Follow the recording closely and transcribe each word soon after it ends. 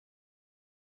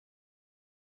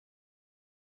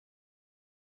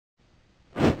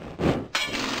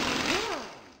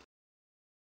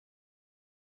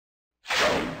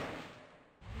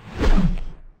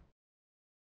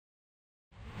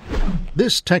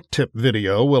This tech tip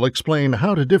video will explain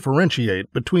how to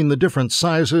differentiate between the different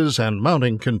sizes and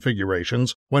mounting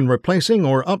configurations when replacing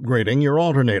or upgrading your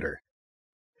alternator.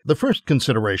 The first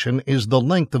consideration is the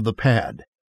length of the pad.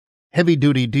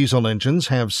 Heavy-duty diesel engines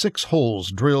have 6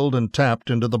 holes drilled and tapped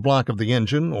into the block of the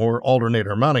engine or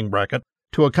alternator mounting bracket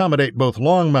to accommodate both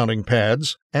long mounting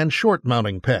pads and short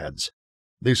mounting pads.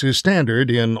 This is standard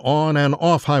in on- and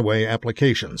off-highway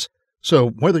applications. So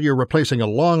whether you're replacing a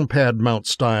long pad mount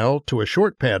style to a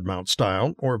short pad mount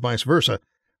style, or vice versa,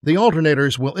 the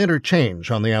alternators will interchange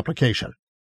on the application.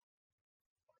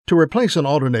 To replace an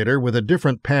alternator with a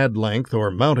different pad length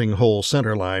or mounting hole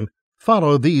centerline,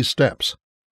 follow these steps.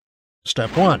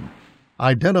 Step 1.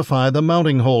 Identify the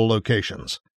mounting hole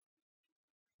locations.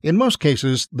 In most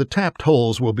cases, the tapped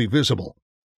holes will be visible.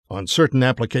 On certain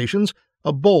applications,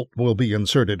 a bolt will be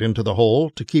inserted into the hole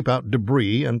to keep out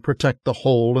debris and protect the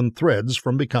hole and threads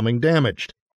from becoming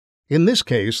damaged. In this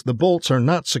case, the bolts are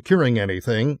not securing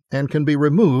anything and can be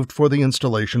removed for the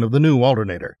installation of the new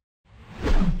alternator.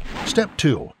 Step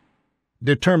 2.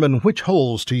 Determine which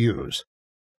holes to use.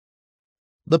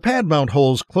 The pad mount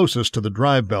holes closest to the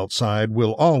drive belt side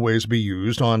will always be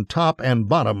used on top and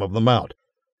bottom of the mount.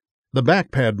 The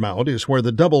back pad mount is where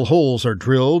the double holes are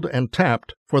drilled and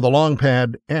tapped for the long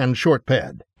pad and short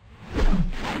pad.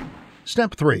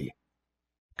 Step 3.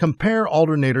 Compare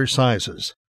alternator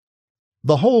sizes.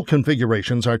 The hole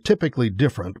configurations are typically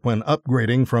different when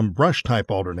upgrading from brush-type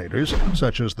alternators,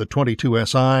 such as the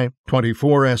 22SI,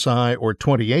 24SI, or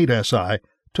 28SI,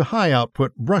 to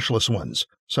high-output brushless ones,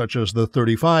 such as the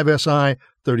 35SI,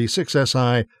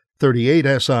 36SI,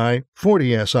 38SI,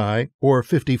 40SI, or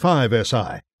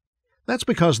 55SI. That's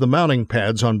because the mounting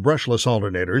pads on brushless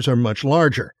alternators are much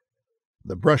larger.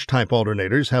 The brush-type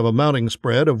alternators have a mounting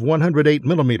spread of 108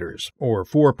 mm, or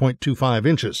 4.25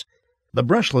 inches. The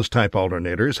brushless-type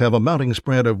alternators have a mounting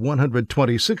spread of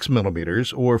 126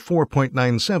 mm, or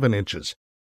 4.97 inches.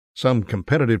 Some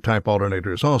competitive-type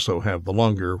alternators also have the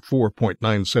longer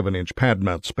 4.97-inch pad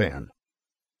mount span.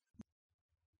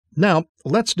 Now,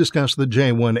 let's discuss the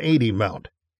J180 mount.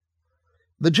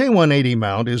 The J180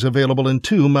 mount is available in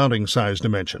 2 mounting size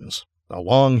dimensions, a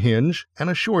long hinge and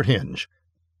a short hinge.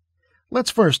 Let's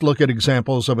first look at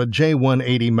examples of a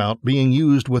J180 mount being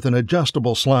used with an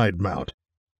adjustable slide mount.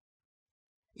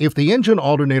 If the engine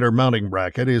alternator mounting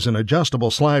bracket is an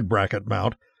adjustable slide bracket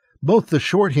mount, both the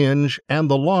short hinge and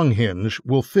the long hinge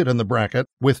will fit in the bracket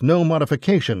with no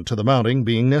modification to the mounting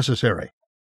being necessary.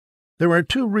 There are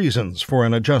 2 reasons for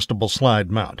an adjustable slide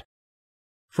mount.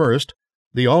 First,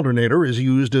 the alternator is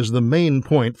used as the main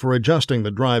point for adjusting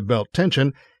the drive belt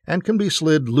tension and can be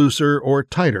slid looser or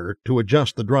tighter to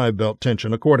adjust the drive belt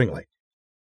tension accordingly.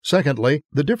 Secondly,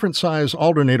 the different size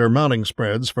alternator mounting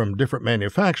spreads from different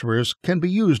manufacturers can be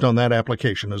used on that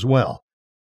application as well.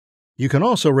 You can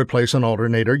also replace an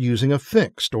alternator using a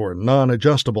fixed or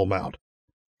non-adjustable mount.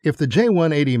 If the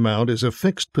J180 mount is a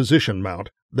fixed position mount,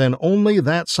 then only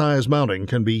that size mounting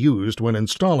can be used when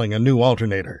installing a new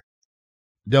alternator.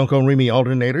 Delco Remy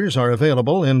alternators are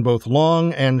available in both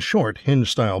long and short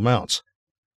hinge-style mounts.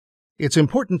 It's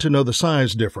important to know the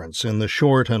size difference in the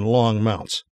short and long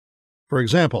mounts. For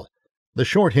example, the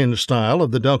short hinge style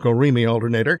of the Delco Remy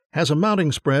alternator has a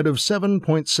mounting spread of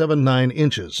 7.79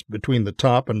 inches between the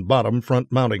top and bottom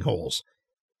front mounting holes.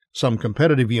 Some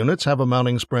competitive units have a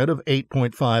mounting spread of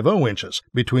 8.50 inches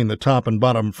between the top and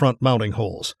bottom front mounting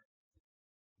holes.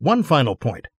 One final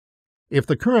point. If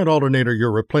the current alternator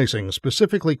you're replacing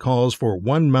specifically calls for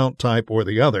one mount type or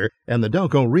the other, and the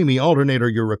Delco Remy alternator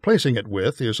you're replacing it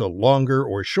with is a longer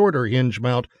or shorter hinge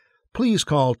mount, please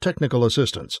call technical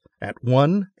assistance at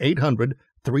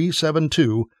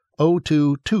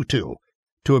 1-800-372-0222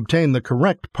 to obtain the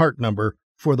correct part number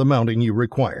for the mounting you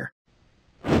require.